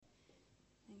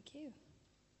Thank you.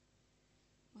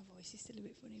 My voice is still a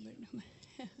bit funny, but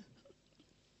no.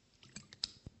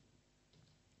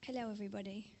 Hello,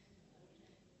 everybody.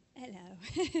 Hello.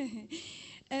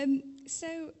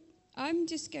 So I'm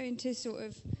just going to sort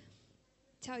of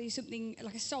tell you something,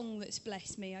 like a song that's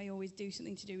blessed me. I always do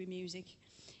something to do with music.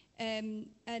 And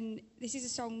this is a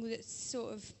song that's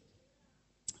sort of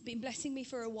been blessing me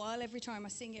for a while. Every time I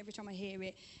sing it, every time I hear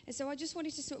it. And so I just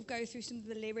wanted to sort of go through some of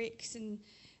the lyrics and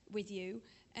with you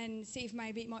and see if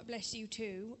maybe it might bless you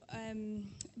too.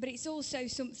 But it's also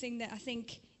something that I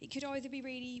think it could either be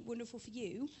really wonderful for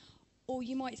you, or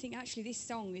you might think, actually, this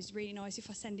song is really nice if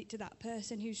I send it to that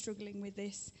person who's struggling with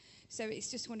this. So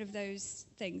it's just one of those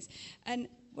things. And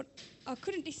I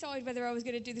couldn't decide whether I was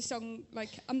going to do the song,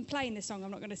 like, I'm playing the song,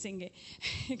 I'm not going to sing it,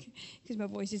 because my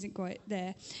voice isn't quite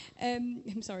there.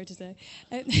 I'm sorry to say.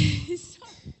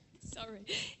 Sorry,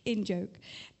 in joke.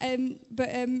 I'm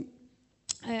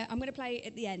going to play it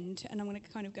at the end, and I'm going to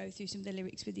kind of go through some of the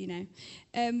lyrics with you now.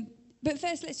 But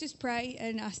first, let's just pray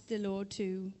and ask the Lord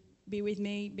to be with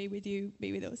me, be with you,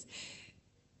 be with us.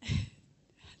 I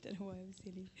don't know why I was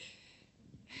silly.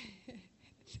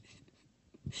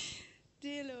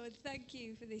 Dear Lord, thank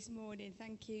you for this morning.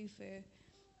 Thank you for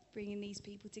bringing these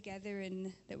people together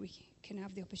and that we can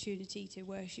have the opportunity to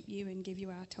worship you and give you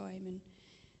our time. And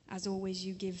as always,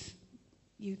 you give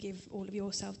all of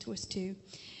yourself to us too.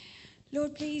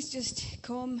 Lord, please just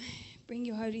come, bring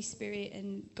your Holy Spirit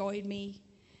and guide me,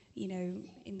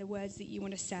 in the words that you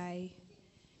want to say,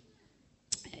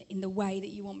 in the way that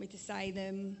you want me to say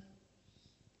them,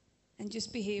 and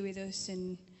just be here with us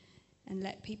and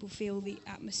let people feel the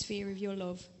atmosphere of your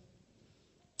love.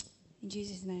 In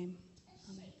Jesus' name,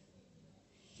 amen.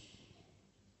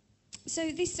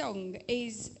 So this song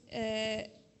is,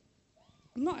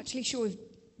 I'm not actually sure if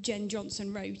Jen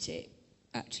Johnson wrote it,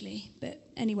 actually, but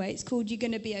anyway, it's called You're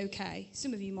Gonna Be Okay.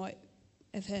 Some of you might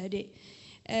have heard it.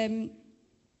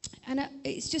 And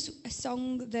it's just a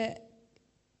song that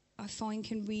I find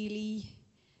can really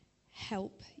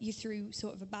help you through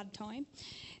sort of a bad time.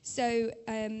 So,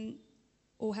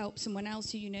 or help someone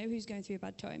else who you know who's going through a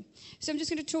bad time. So I'm just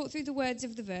going to talk through the words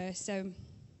of the verse. So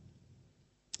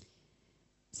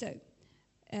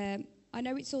I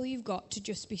know it's all you've got to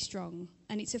just be strong,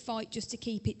 and it's a fight just to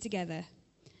keep it together.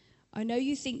 I know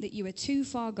you think that you are too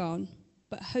far gone,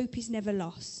 but hope is never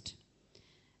lost.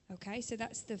 Okay, so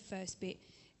that's the first bit.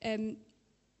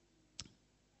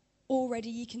 Already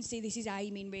you can see this is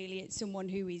aiming really at someone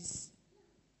who is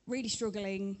really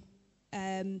struggling.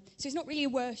 So it's not really a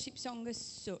worship song as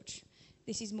such.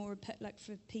 This is more like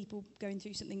for people going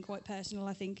through something quite personal,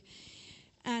 I think.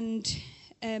 And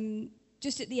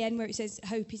just at the end where it says,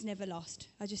 hope is never lost,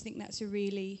 I just think that's a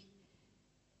really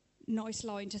nice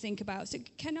line to think about. So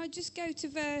can I just go to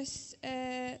verse,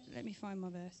 let me find my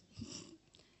verse.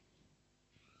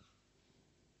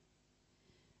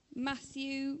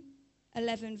 Matthew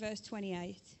 11, verse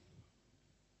 28.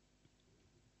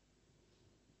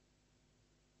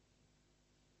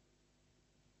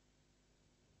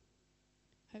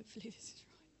 Hopefully this is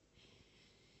right.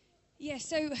 Yeah,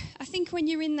 so I think when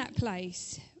you're in that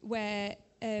place where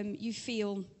you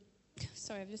feel...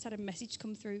 Sorry, I've just had a message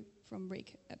come through from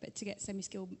Rick to get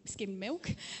semi-skimmed milk.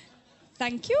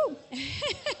 Thank you.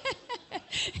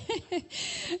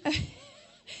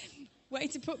 Way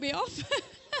to put me off.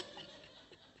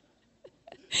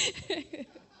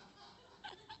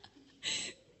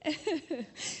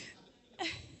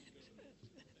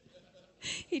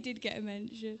 He did get a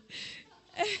mention.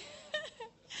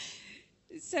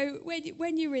 So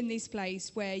when you're in this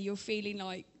place where you're feeling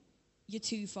like you're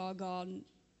too far gone,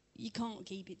 you can't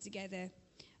keep it together,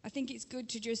 I think it's good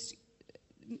to just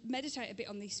meditate a bit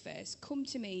on this verse. Come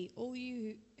to me, all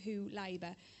you who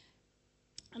labour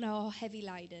and are heavy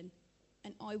laden,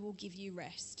 and I will give you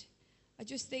rest. I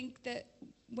just think that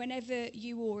whenever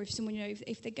you or if someone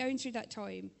if they're going through that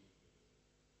time,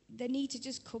 they need to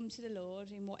just come to the Lord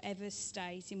in whatever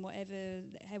state,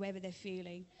 however they're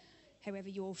feeling, however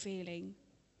you're feeling,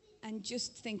 and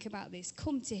just think about this.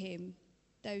 Come to him,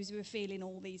 those who are feeling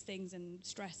all these things and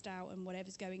stressed out and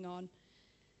whatever's going on,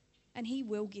 and he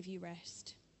will give you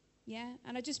rest. Yeah,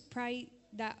 and I just pray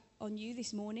that on you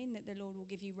this morning, that the Lord will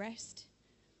give you rest.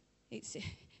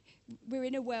 We're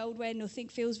in a world where nothing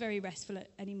feels very restful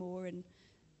anymore, and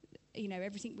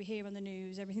everything we hear on the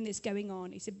news, everything that's going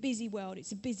on, it's a busy world,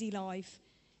 it's a busy life,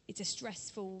 it's a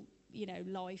stressful,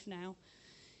 life now.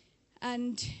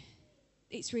 And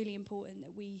it's really important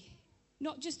that we,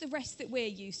 not just the rest that we're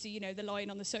used to, the lying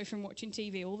on the sofa and watching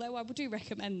TV, although I do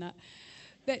recommend that,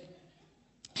 but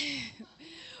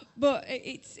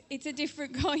it's a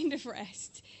different kind of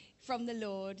rest from the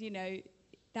Lord,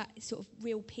 that sort of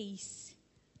real peace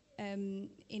in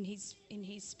his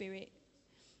spirit.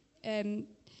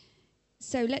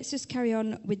 So let's just carry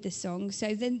on with the song.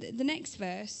 So then the next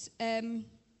verse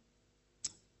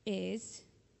is,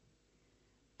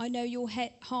 I know your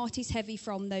heart is heavy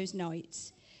from those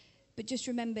nights, but just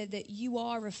remember that you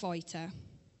are a fighter.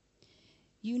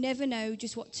 You never know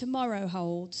just what tomorrow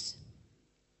holds,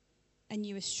 and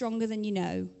you are stronger than you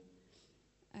know.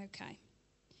 Okay.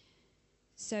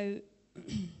 So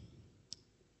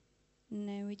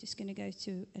now we're just going to go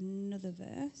to another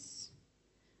verse.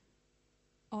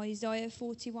 Isaiah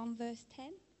 41 verse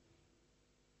 10.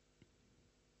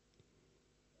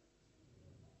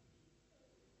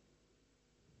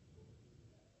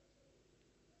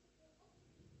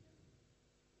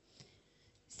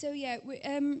 So yeah,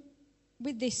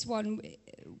 with this one,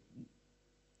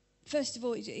 first of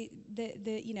all,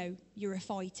 you're a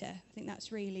fighter. I think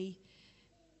that's really.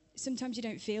 Sometimes you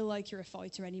don't feel like you're a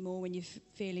fighter anymore when you're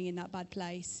feeling in that bad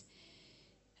place,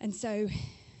 and so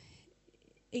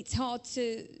it's hard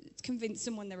to convince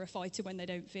someone they're a fighter when they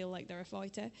don't feel like they're a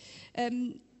fighter.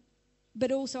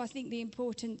 But also, I think the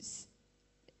importance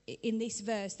in this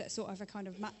verse that sort of are kind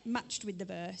of matched with the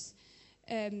verse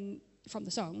from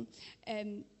the song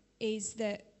is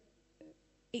that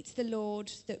it's the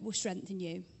Lord that will strengthen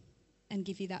you and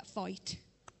give you that fight.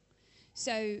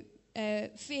 So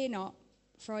fear not,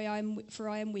 for I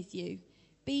am with you.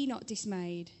 Be not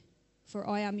dismayed, for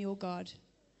I am your God.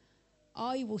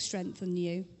 I will strengthen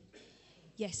you.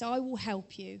 Yes, I will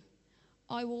help you.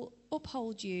 I will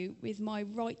uphold you with my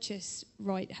righteous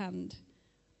right hand.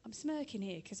 I'm smirking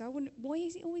here because I wonder, why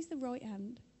is it always the right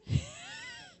hand?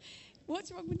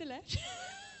 What's wrong with the left?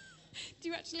 Do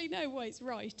you actually know why it's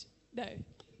right? No.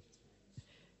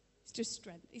 It's just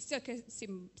strength. It's like a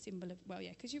symbol of,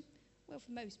 because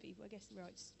for most people, I guess the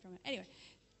right's from it. Anyway,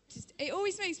 it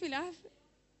always makes me laugh.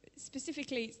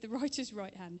 Specifically, it's the righteous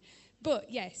right hand. But,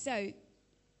 so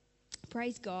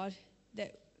praise God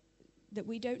that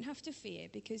we don't have to fear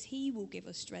because he will give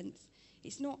us strength.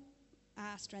 It's not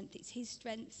our strength, it's his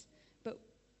strength, but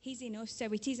he's in us, so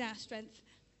it is our strength.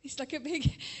 It's like a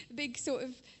big sort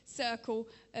of circle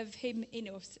of him in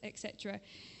us, etc.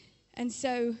 And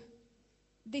so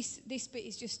this bit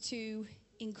is just to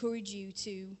encourage you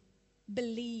to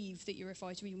believe that you're a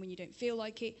fighter even when you don't feel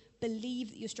like it. Believe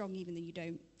that you're strong even though you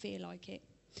don't feel like it.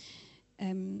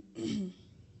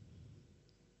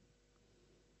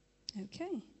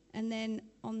 Okay, and then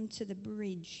on to the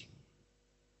bridge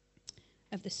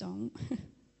of the song.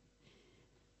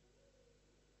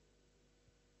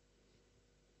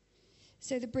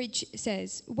 So the bridge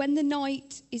says, when the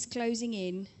night is closing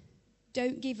in,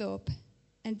 don't give up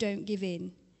and don't give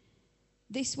in.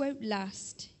 This won't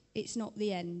last. It's not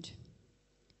the end.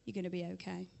 You're going to be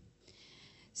okay.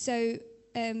 So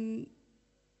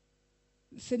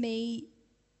for me,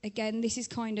 again, this is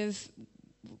kind of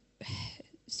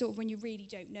sort of when you really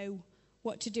don't know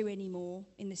what to do anymore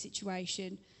in the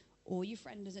situation, or your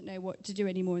friend doesn't know what to do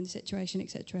anymore in the situation,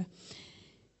 etc.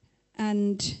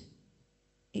 And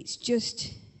it's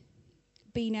just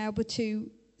being able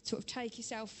to sort of take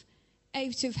yourself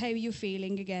out of how you're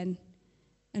feeling again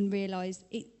and realise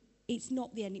it's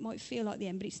not the end. It might feel like the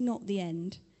end, but it's not the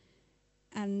end.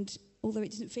 And although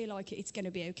it doesn't feel like it, it's going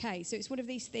to be okay. So it's one of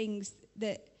these things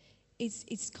that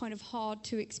it's kind of hard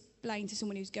to explain to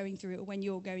someone who's going through it or when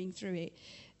you're going through it.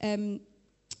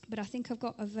 But I think I've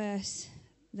got a verse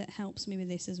that helps me with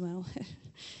this as well.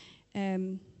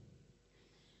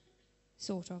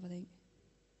 Sort of, I think.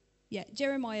 Yeah,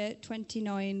 Jeremiah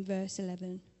 29, verse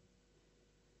 11.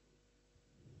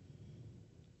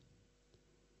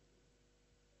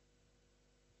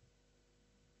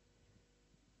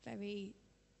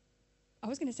 I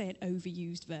was going to say an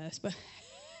overused verse, but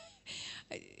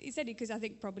it's only because I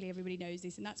think probably everybody knows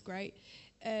this, and that's great,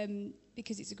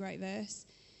 because it's a great verse.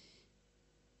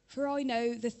 For I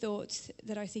know the thoughts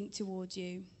that I think towards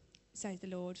you, says the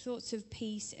Lord, thoughts of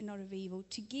peace and not of evil,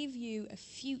 to give you a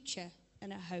future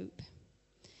and a hope.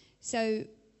 So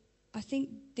I think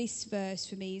this verse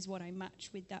for me is what I match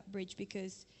with that bridge,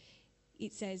 because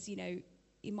it says, it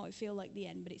might feel like the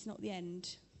end, but it's not the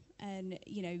end. And,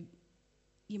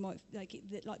 you might like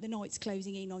the night's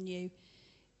closing in on you.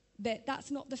 But that's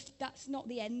not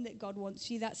the end that God wants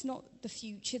you. That's not the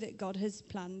future that God has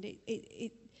planned.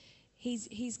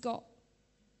 He's got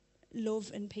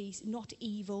love and peace, not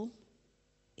evil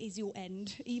is your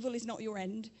end. Evil is not your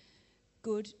end.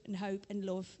 Good and hope and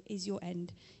love is your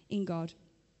end in God.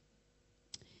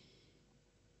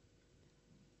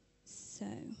 So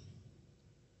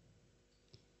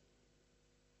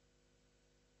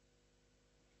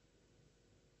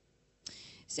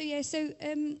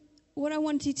what I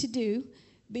wanted to do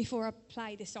before I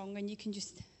play the song, and you can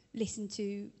just listen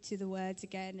to the words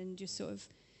again and just sort of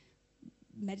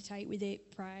meditate with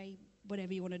it, pray,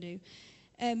 whatever you want to do.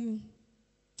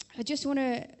 I just want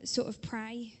to sort of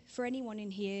pray for anyone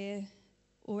in here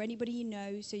or anybody you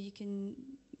know, so you can,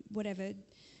 whatever,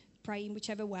 pray in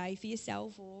whichever way, for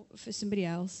yourself or for somebody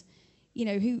else, you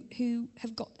know, who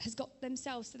has got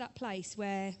themselves to that place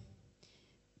where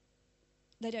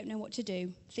they don't know what to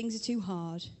do. Things are too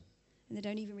hard, and they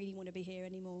don't even really want to be here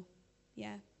anymore.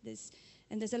 Yeah, there's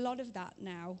a lot of that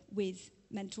now with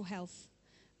mental health.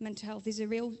 Mental health is a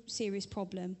real serious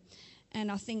problem,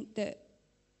 and I think that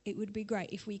it would be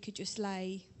great if we could just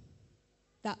lay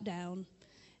that down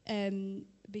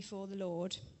before the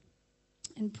Lord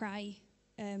and pray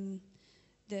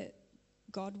that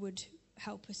God would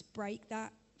help us break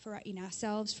that in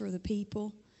ourselves, for other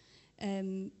people,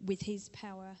 with his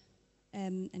power,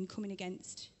 and coming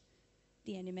against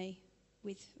the enemy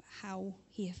with how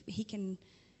he can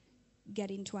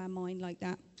get into our mind like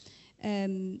that.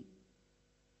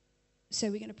 So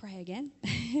we're going to pray again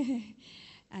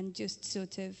and just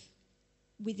sort of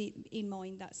with it in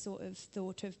mind, that sort of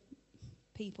thought of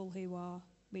people who are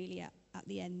really at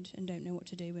the end and don't know what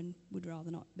to do and would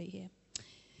rather not be here.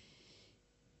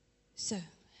 So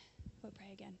we'll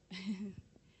pray again.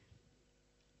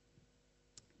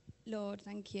 Lord,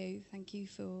 thank you. Thank you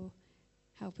for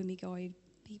helping me guide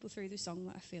people through the song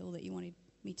that I feel that you wanted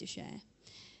me to share.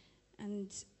 And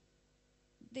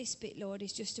this bit, Lord,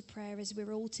 is just a prayer as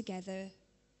we're all together,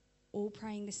 all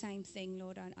praying the same thing,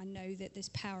 Lord. I know that there's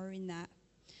power in that.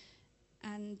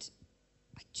 And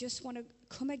I just want to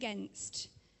come against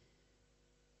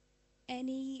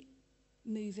any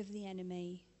move of the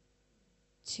enemy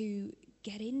to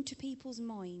get into people's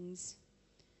minds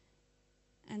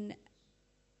and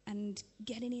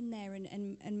getting in there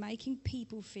and making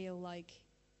people feel like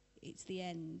it's the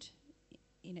end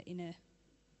in a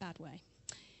bad way.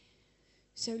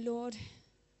 So, Lord,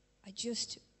 I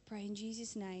just pray in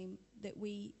Jesus' name that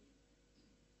we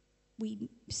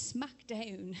smack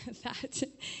down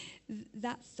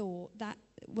that thought, that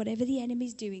whatever the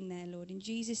enemy's doing there, Lord, in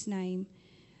Jesus' name,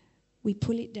 we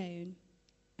pull it down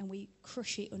and we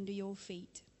crush it under your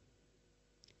feet.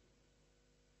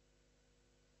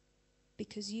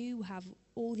 Because you have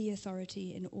all the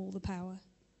authority and all the power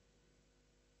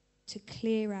to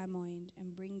clear our mind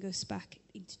and bring us back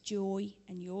into joy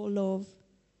and your love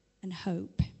and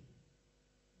hope.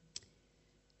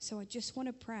 So I just want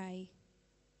to pray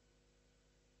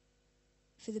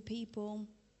for the people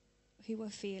who are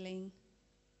feeling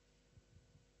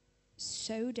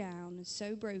so down and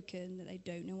so broken that they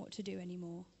don't know what to do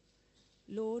anymore.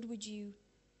 Lord, would you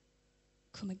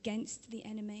come against the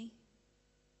enemy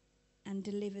and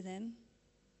deliver them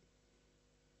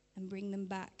and bring them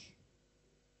back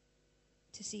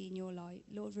to seeing your light.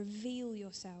 Lord, reveal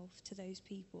yourself to those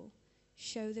people.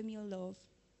 Show them your love.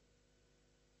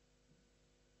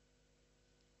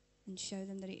 And show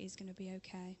them that it is going to be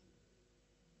okay.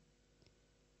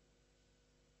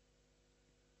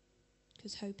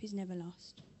 Because hope is never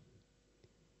lost.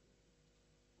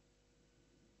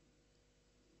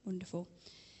 Wonderful.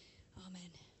 Amen.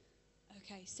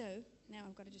 Okay, so now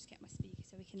I've got to just get my speaker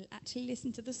so we can actually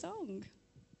listen to the song.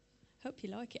 Hope you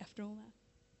like it after all that.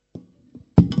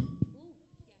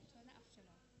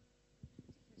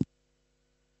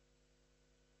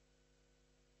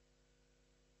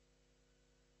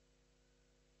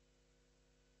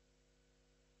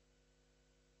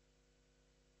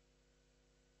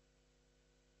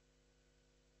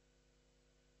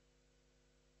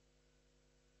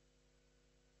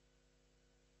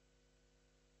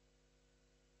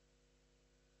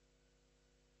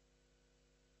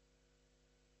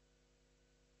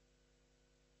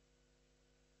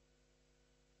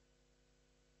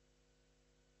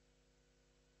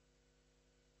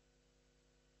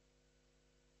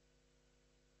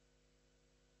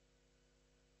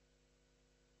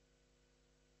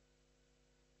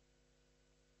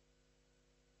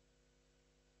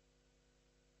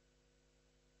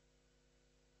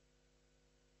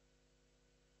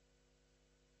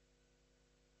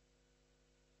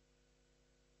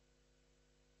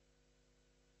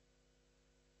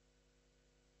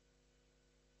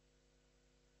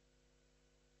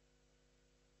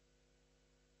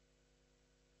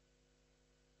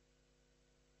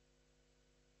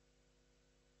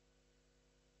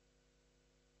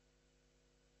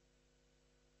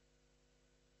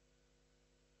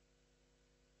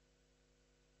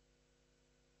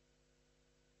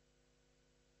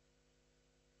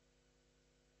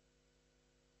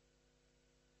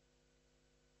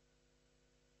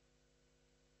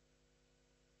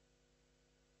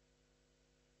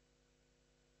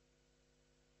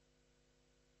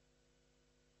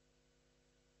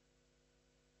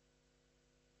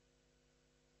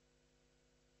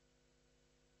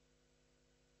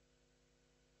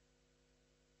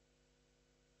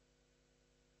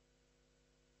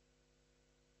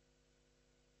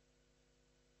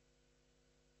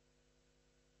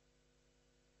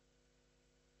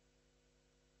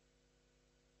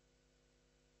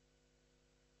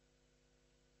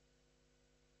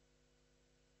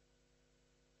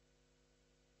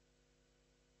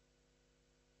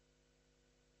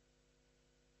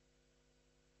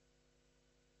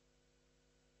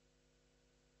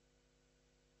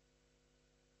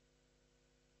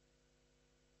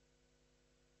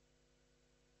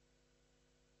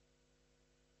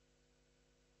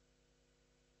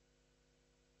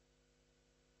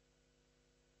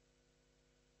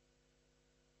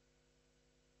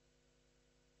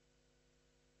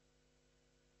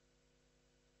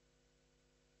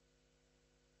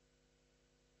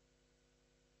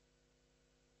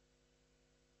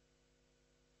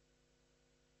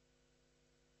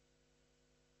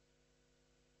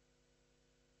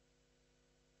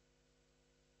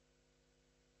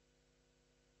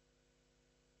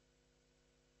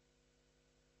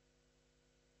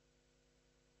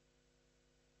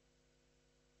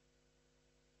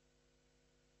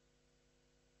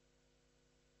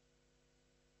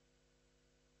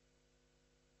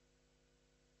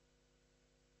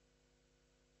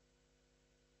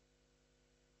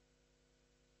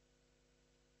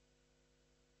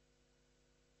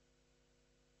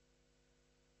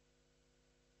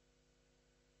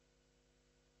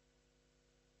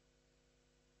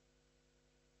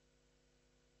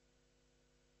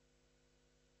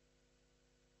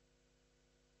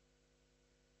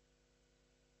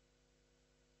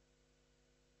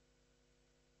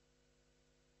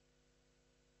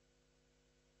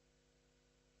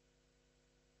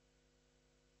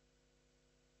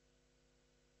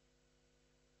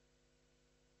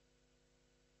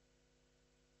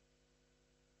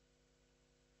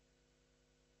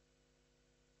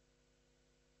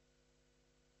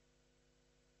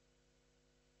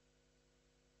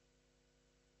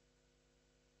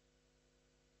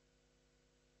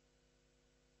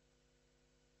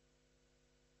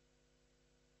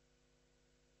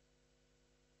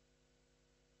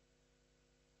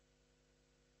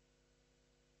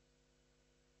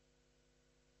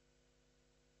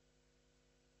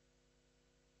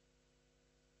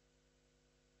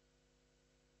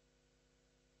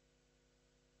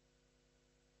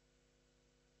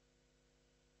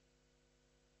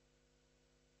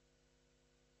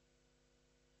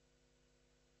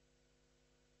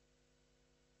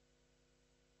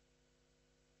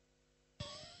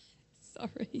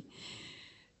 Sorry.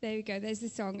 There we go. There's the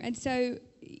song. And so,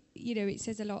 it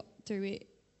says a lot through it.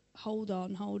 Hold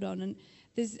on. And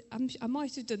I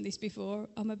might have done this before.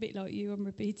 I'm a bit like you. I'm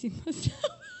repeating myself.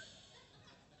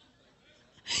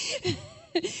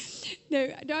 No,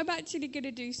 I'm actually going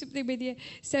to do something with you.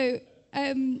 So,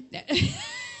 and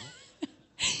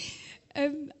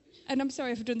I'm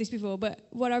sorry if I've done this before, but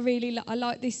what I really I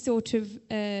like this sort of,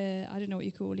 I don't know what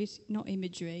you call it, not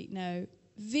imagery, no,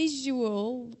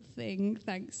 visual thing,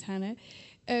 thanks, Hannah,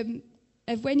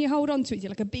 of when you hold on to it, you're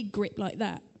like a big grip like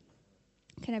that.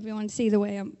 Can everyone see the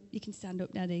way you can stand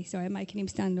up, Daddy? Sorry, I'm making him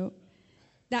stand up.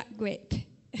 That grip.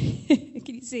 Can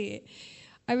you see it?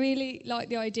 I really like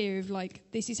the idea of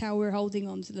this is how we're holding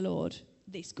on to the Lord,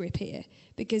 this grip here.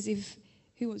 Because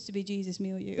who wants to be Jesus,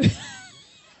 me or you?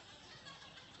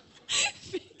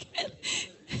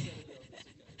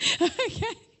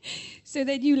 Okay. So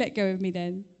then you let go of me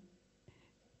then.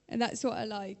 And that's what I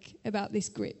like about this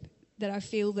grip, that I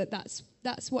feel that's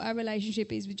what our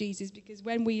relationship is with Jesus, because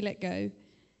when we let go,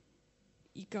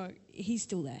 he's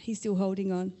still there. He's still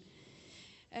holding on.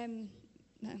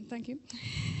 No, thank you.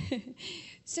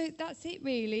 So that's it,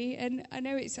 really. And I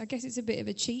know I guess it's a bit of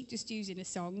a cheat just using a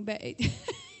song, but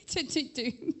to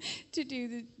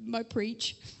do my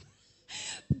preach.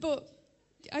 But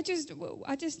I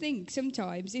just think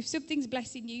sometimes if something's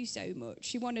blessing you so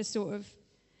much, you want to sort of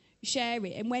share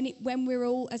it. And when we're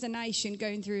all as a nation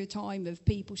going through a time of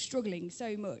people struggling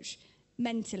so much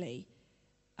mentally,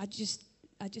 I just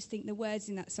think the words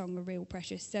in that song are real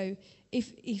precious. So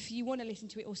if you want to listen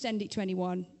to it or send it to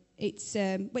anyone, it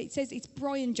says it's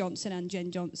Brian Johnson and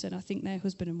Jen Johnson. I think they're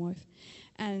husband and wife,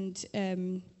 and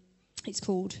it's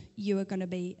called "You Are Gonna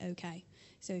Be Okay."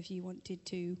 So if you wanted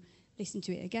to listen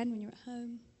to it again when you're at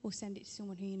home, or send it to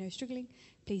someone who you know is struggling,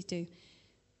 please do.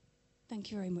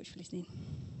 Thank you very much for listening.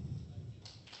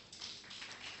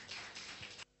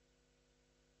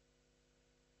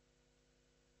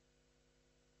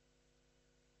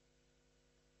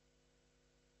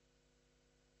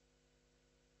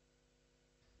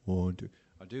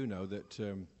 I do know that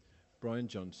Brian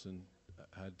Johnson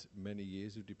had many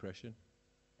years of depression.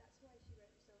 That's why she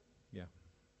wrote the song. Yeah.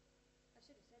 I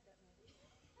should have said that maybe.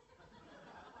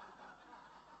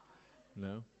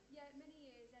 No? Yeah, many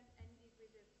years and ended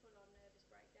with a full-on nervous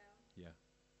breakdown. Yeah.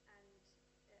 And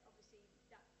obviously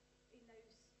that in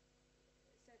those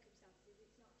circumstances,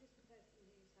 it's not just the person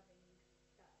who's having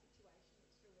that situation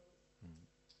that struggles. Mm.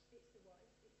 It's the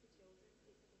wife, it's the children,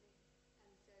 it's everything.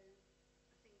 And so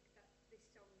I think that this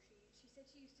song, she said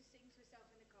she used to sing to herself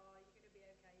in the car, "You're going to be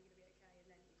okay, you're going to be okay," and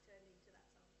then it turned into that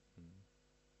song. Mm.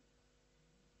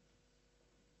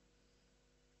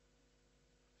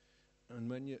 And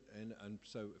when and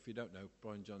so if you don't know,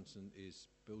 Brian Johnson is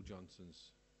Bill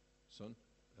Johnson's son,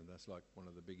 and that's like one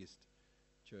of the biggest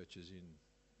churches in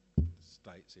the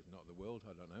States, if not the world.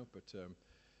 I don't know, but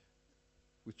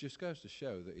which just goes to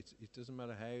show that it doesn't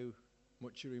matter how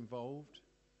much you're involved,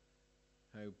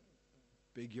 how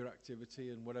big your activity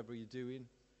and whatever you're doing,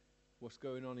 what's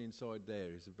going on inside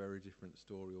there is a very different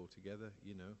story altogether,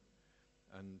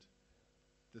 And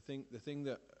the thing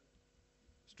that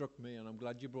struck me, and I'm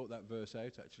glad you brought that verse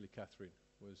out, actually, Catherine,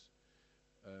 was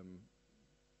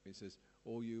it says,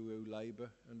 "All you who labour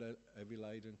and are heavy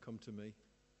laden, come to me."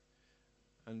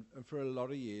 And for a lot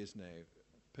of years now,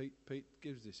 Pete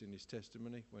gives this in his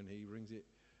testimony when he rings it.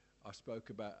 I spoke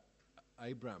about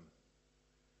Abraham,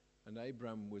 and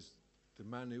Abraham was the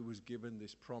man who was given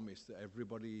this promise that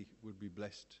everybody would be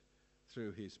blessed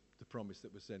through the promise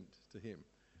that was sent to him.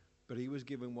 But he was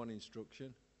given one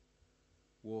instruction: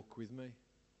 walk with me,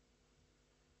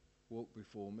 walk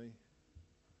before me.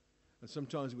 And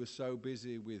sometimes we're so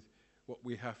busy with what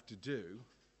we have to do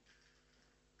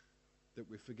that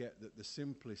we forget that the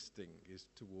simplest thing is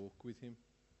to walk with him.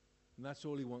 And that's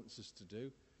all he wants us to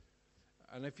do.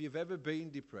 And if you've ever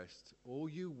been depressed, all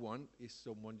you want is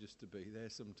someone just to be there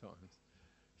sometimes.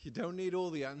 You don't need all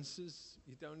the answers.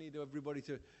 You don't need everybody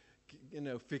to,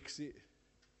 fix it.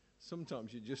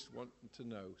 Sometimes you just want to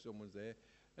know someone's there.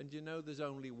 And there's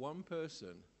only one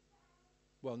person,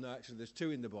 well, no, actually there's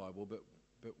two in the Bible, but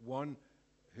one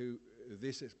who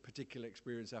this particular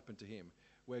experience happened to him,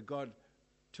 where God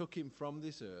took him from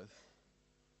this earth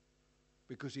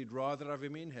because he'd rather have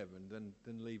him in heaven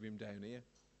than leave him down here.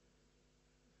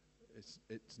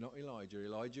 It's not Elijah.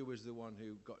 Elijah was the one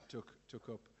who got took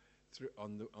up through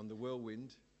on the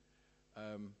whirlwind,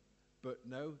 but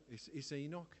no, it's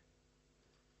Enoch.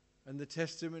 And the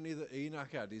testimony that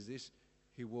Enoch had is this: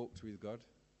 he walked with God.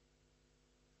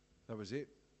 That was it.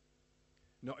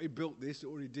 Not he built this,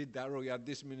 or he did that, or he had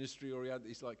this ministry, or he had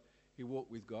this. Like, he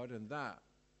walked with God, and that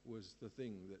was the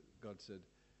thing that God said,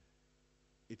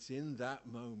 it's in that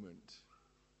moment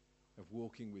of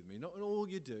walking with me, not in all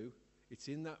you do, it's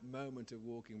in that moment of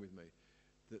walking with me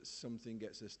that something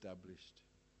gets established.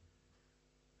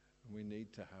 And we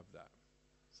need to have that.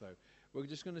 So we're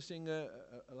just going to sing a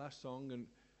last song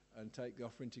and take the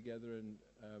offering together. And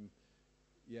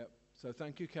so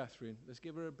thank you, Catherine. Let's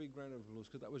give her a big round of applause,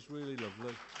 because that was really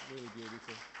lovely, really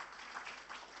beautiful.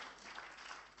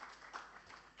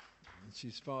 And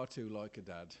she's far too like a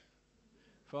dad.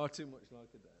 Far too much like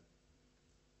a dad.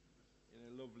 In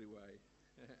a lovely way.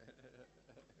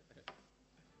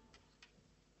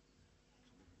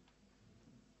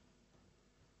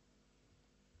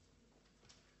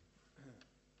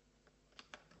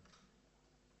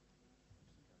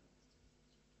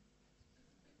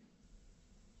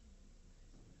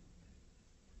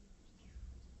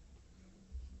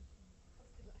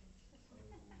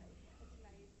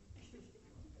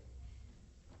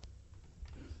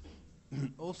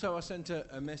 Also, I sent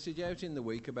a message out in the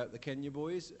week about the Kenya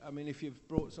boys. I mean, if you've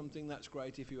brought something, that's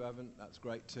great. If you haven't, that's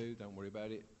great too. Don't worry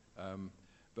about it.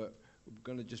 But we're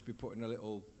going to just be putting a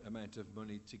little amount of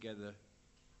money together.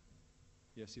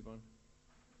 Yes, Yvonne?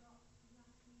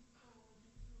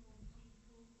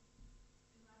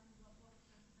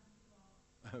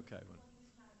 Okay, Yvonne.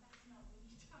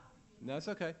 No, it's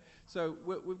okay. So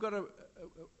we've got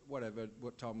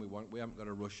what time we want. We haven't got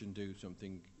to rush and do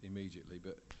something immediately,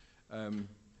 but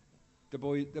the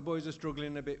boys are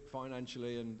struggling a bit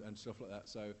financially and stuff like that.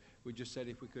 So we just said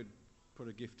if we could put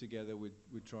a gift together, we'd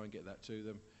try and get that to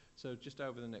them. So just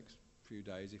over the next few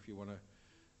days, if you want to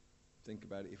think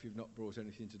about it, if you've not brought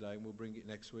anything today, and we'll bring it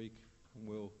next week, and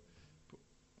we'll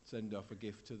send off a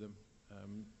gift to them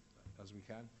as we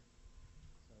can.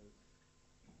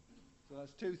 So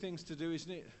that's two things to do,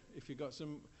 isn't it? If you've got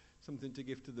something to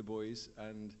give to the boys,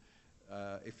 and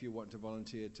if you want to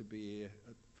volunteer to be here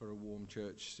for a warm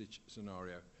church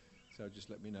scenario. So just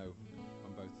let me know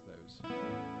on both of those.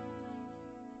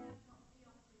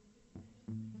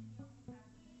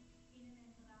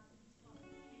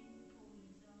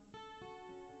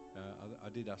 I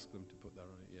did ask them to put that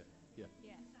on it, yeah.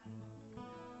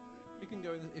 You can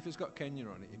go in, if it's got Kenya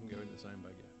on it, you can go in the same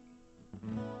bag, yeah.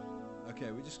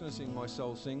 Okay, we're just going to sing My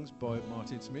Soul Sings by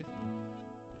Martin Smith.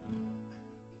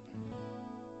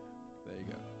 There you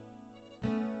go.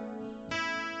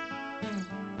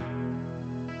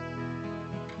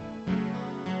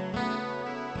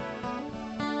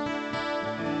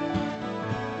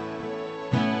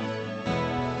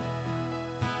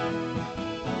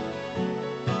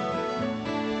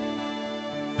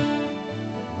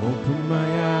 Open my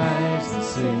eyes to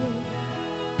see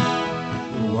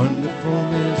the wonderful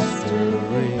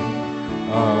mystery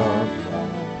of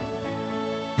love.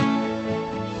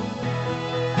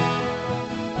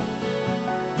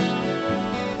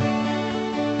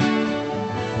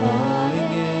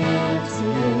 Falling into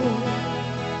you,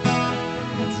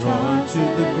 drawn to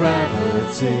the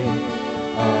gravity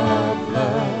of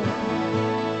love.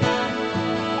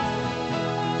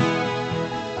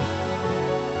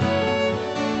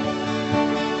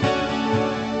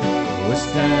 We're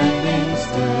standing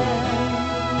still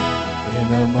in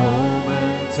a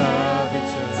moment of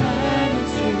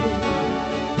eternity,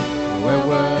 where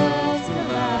worlds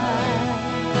collide,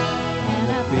 and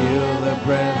I feel the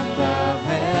breath of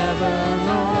heaven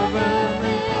over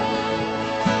me.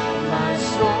 My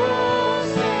soul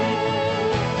sings,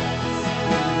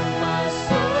 my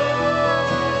soul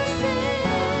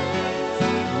sings,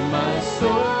 my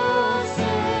soul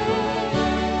sings,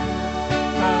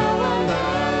 how I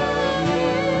love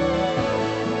you.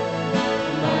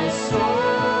 My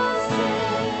soul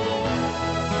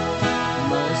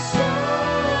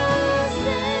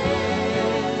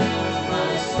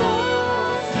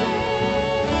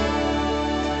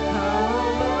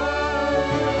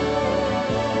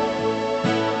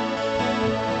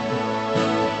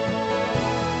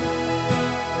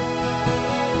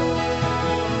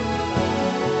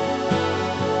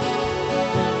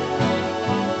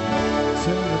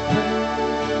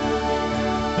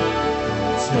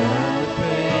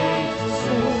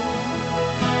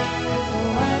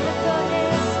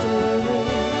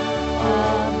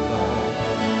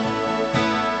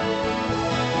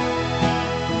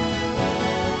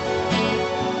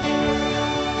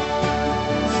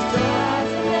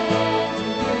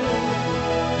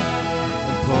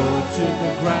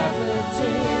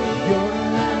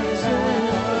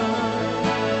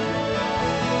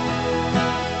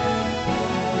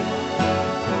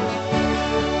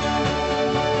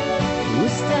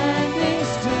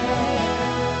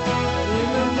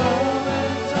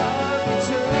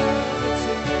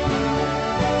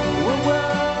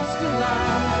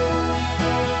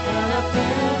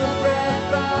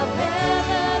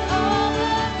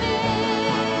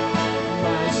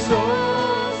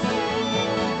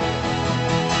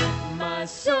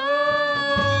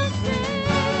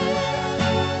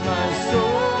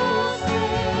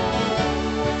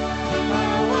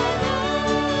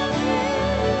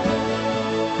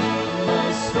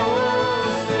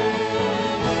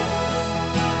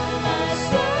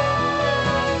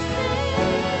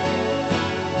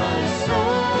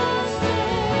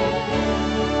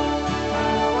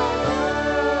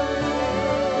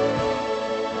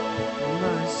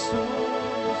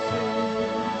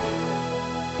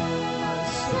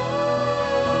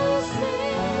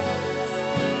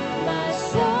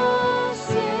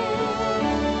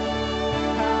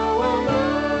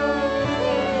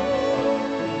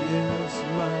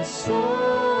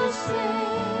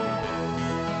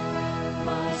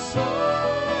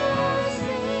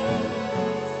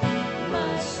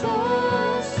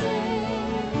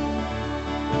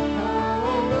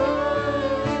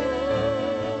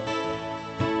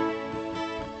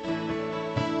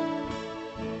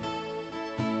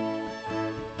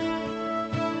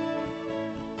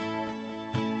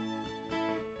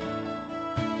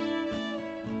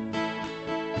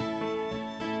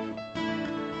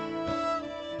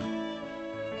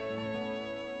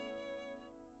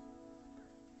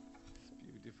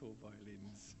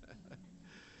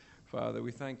Father,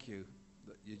 we thank you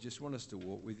that you just want us to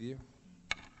walk with you,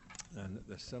 and that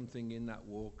there's something in that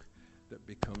walk that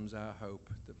becomes our hope,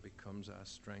 that becomes our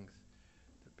strength,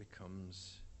 that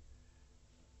becomes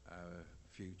our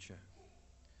future.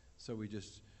 So we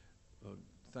just, Lord,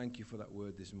 thank you for that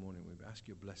word this morning. We ask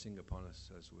your blessing upon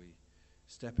us as we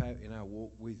step out in our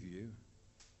walk with you.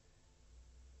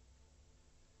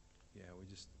 Yeah, we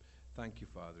just thank you,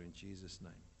 Father, in Jesus'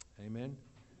 name. Amen.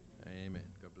 Amen.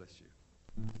 God bless you.